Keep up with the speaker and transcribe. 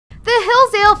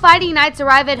Hillsdale Fighting Knights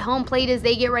arrive at home plate as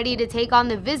they get ready to take on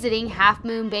the visiting Half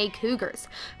Moon Bay Cougars.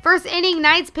 First inning,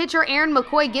 Knights pitcher ERYN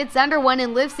McCoy gets under one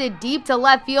and lifts it deep to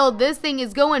left field. This thing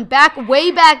is going back, way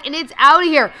back, and it's out of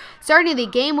here. Starting the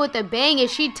game with a bang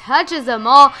as she touches them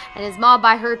all and is mauled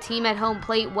by her team at home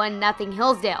plate 1-0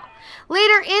 Hillsdale.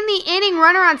 Later in the inning,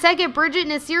 runner on second, BRIDGET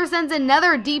NASIR sends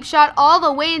another deep shot all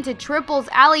the way into Triples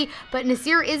Alley, but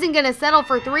NASIR isn't going to settle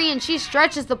for three, and she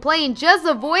stretches the play and just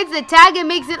avoids the tag and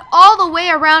makes it all the way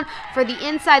around for the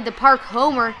inside the park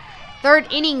homer.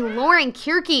 Third inning,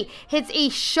 QUIRKE hits a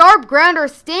sharp grounder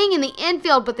staying in the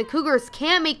infield, but the Cougars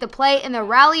can't make the play and the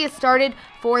rally is started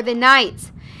for the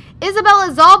Knights.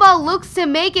 ZALBA looks to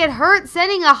make it hurt,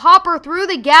 sending a hopper through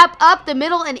the gap, up the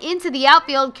middle, and into the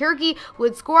outfield. QUIRKE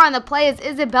would score on the play as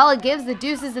ISABELLA gives the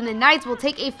deuces, and the Knights will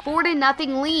take a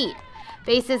 4-0 lead.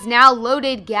 Bases now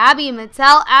loaded. Gabby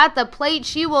Mattel at the plate.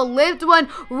 She will lift one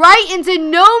right into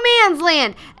no man's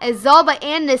land as ZALBA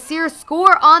and NASIR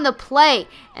score on the play.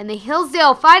 And the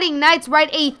Hillsdale Fighting Knights write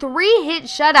a 3-hit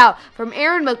shutout from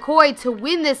ERYN McCoy to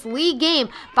win this league game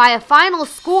by a final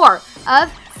score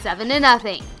of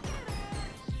 7-0.